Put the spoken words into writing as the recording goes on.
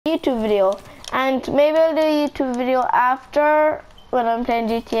YouTube video, and maybe I'll do a YouTube video after when I'm playing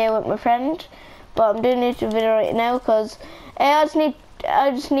GTA with my friend. But I'm doing a YouTube video right now because I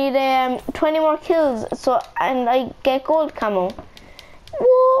just need 20 more kills, and I get gold camo.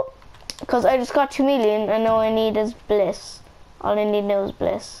 Woo! Because I just got 2 million, and all I need is bliss. All I need now is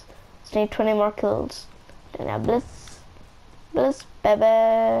bliss. Just need 20 more kills. Then I have bliss, baby.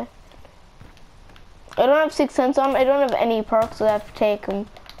 I don't have 6 cents on. I don't have any perks, so I have to take them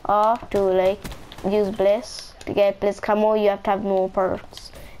off to like use bliss. To get bliss camo, you have to have no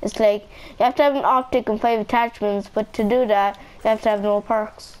perks. It's like you have to have an optic and 5 attachments, but to do that, you have to have no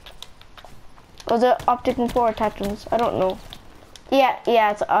perks. Or is it optic and 4 attachments? I don't know. Yeah,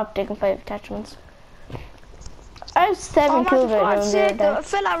 it's optic and 5 attachments. I have 7 kills right now. The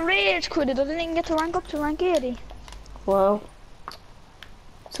fella rage quitted. I didn't get to rank up to rank 80. Wow.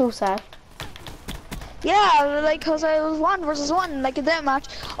 So sad. Yeah, like, cause I was 1 versus 1, like in that match.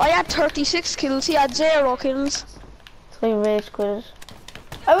 I had 36 kills, he had 0 kills. So he rage quitted.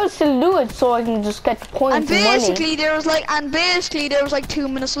 I would still do it so I can just get the points and basically money. there was like 2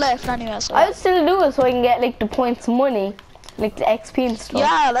 minutes left anyway. So. I would still do it so I can get like the points and money, like the XP and stuff.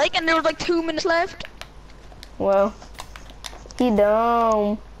 Yeah, like, and there was like 2 minutes left. Well, he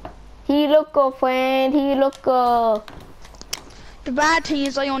dumb. He look up, friend. He look up. The bad thing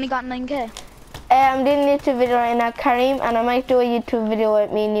is I only got 9k. I'm doing a YouTube video right now, Karim, and I might do a YouTube video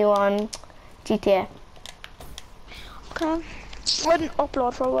with me and you on GTA. Okay. I didn't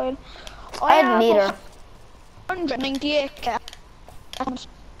upload for a while. I didn't either. 198k.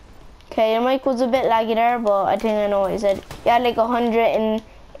 Okay, your mic was a bit laggy there, but I think I know what you said. You had like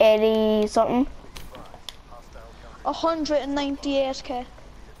 180 something. 198k.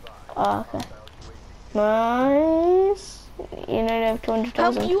 Oh, okay. Nice. You nearly have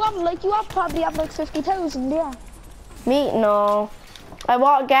 200,000. You probably have like 50,000, yeah. Me? No. I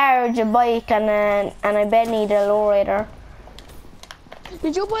bought a garage, a bike, and I bet need a lowrider.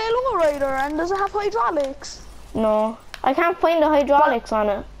 Did you buy a lowrider and does it have hydraulics? No. I can't find the hydraulics on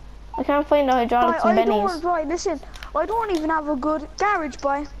it. I can't find the hydraulics in Benny's. Right, listen. I don't even have a good garage,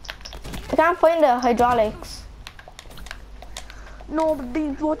 boy. I can't find the hydraulics. No, but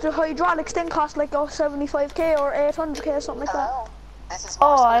the hydraulics then cost like 75k or 800k or something like that.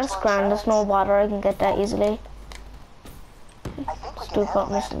 Oh, that's grand. There's no bother. I can get that easily. Just do cut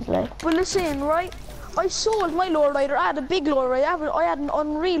missions like. But listen, right? I sold my lowrider. I had a big lowrider. I had an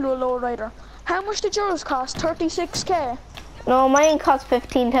unreal lowrider. How much did yours cost? 36k. No, mine cost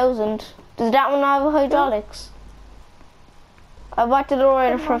 15,000. Does that one have hydraulics? I bought the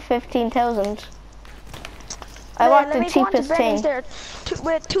lowrider for 15,000. I bought the cheapest thing.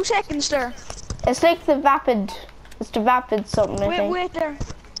 Wait, 2 seconds there. It's like the Vapid. It's the Vapid something, I think. Wait there.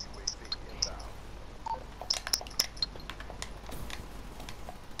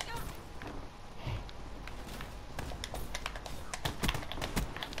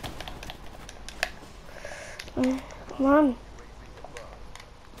 Come on.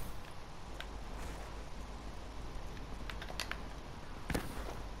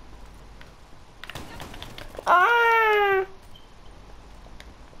 Ah!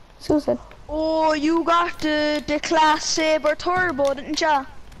 Susan. Oh, you got the Class Saber Turbo, didn't ya?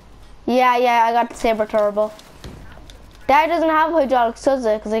 Yeah, I got the Saber Turbo. That doesn't have hydraulics, does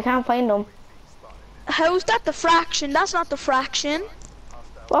it? Because I can't find them. How's that the fraction? That's not the fraction.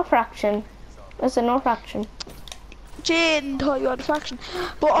 What fraction? Is it no fraction? Jaden thought you had a fraction.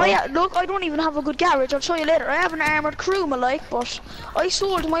 But look, I don't even have a good garage. I'll show you later. I have an armoured crew, but I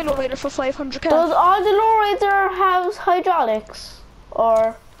sold my lowrider for 500k. Does all the lowrider have hydraulics?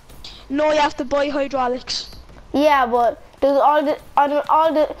 Or? No, you have to buy hydraulics. Yeah, but does all the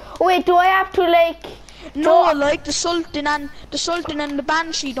wait, do I have to like? No, like the Sultan and the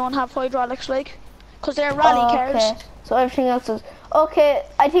Banshee don't have hydraulics, like, cause they're rally cars. Okay. So everything else is okay.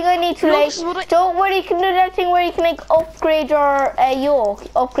 I think I need to don't worry. You can do that thing where you can like upgrade your yoke,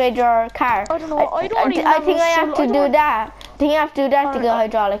 upgrade your car. I don't know. I think I have to do that. I think I have to do that to get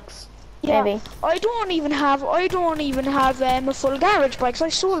hydraulics. Yeah, maybe. I don't even have a full garage bikes. I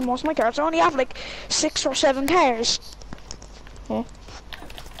sold most of my cars. I only have like 6 or 7 cars. Hmm.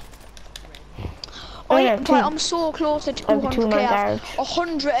 I'm so close to 200k.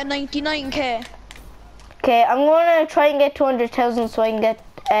 199k. Okay, I'm gonna try and get 200,000 so I can get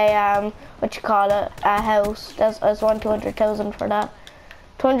a a house. I just want 200,000 for that.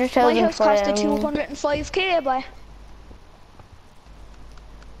 200,000 my house for cost 205k, boy.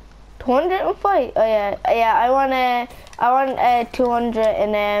 205? Oh yeah. I want 200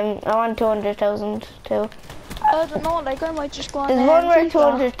 and I want 200,000 too. I don't know, like I might just go on. There's one with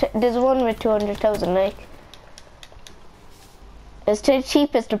 200. There's one with 200,000, like. It's the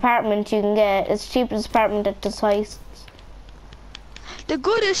cheapest apartment you can get. It's the cheapest apartment at this height. The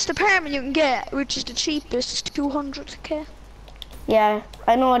goodest apartment you can get, which is the cheapest, 200k. Yeah,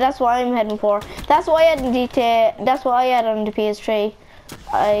 I know. That's what I'm heading for. That's what I had in GTA. That's what I had on the PS3.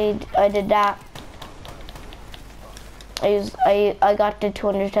 I did that. I got the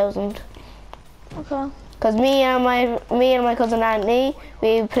 200,000. Okay. Cause me and my cousin Anthony,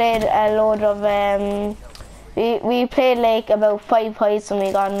 we played a load of we played like about 5 heights and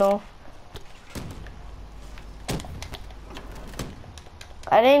we got enough.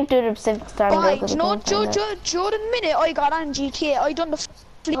 I didn't do the Pacific Standard. Right, no, Joe, the minute I got on GTA, I done the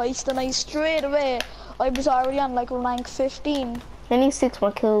heist and I straight away, I was already on like rank 15. I need 6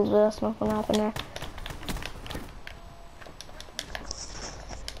 more kills, but that's not gonna happen there.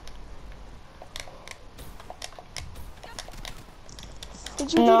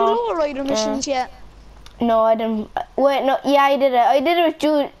 Did you do the lowrider missions yet? No, I didn't. Wait, no, yeah, I did it. I did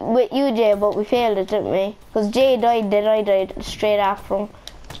it with you, Jay, but we failed it, didn't we? Because Jay died, then I died straight after him.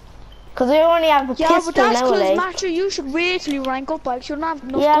 Because we only have a pistol now, but that's because, like. Matthew, you should wait till you rank up, like, you don't have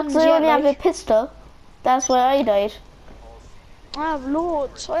enough Yeah, guns because we yet, only have like. a pistol. That's why I died. I have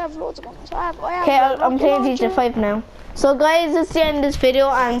loads of guns. Okay, I'm playing GTA 5 now. So guys, that's the end of this video,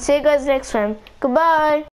 and see you guys next time. Goodbye.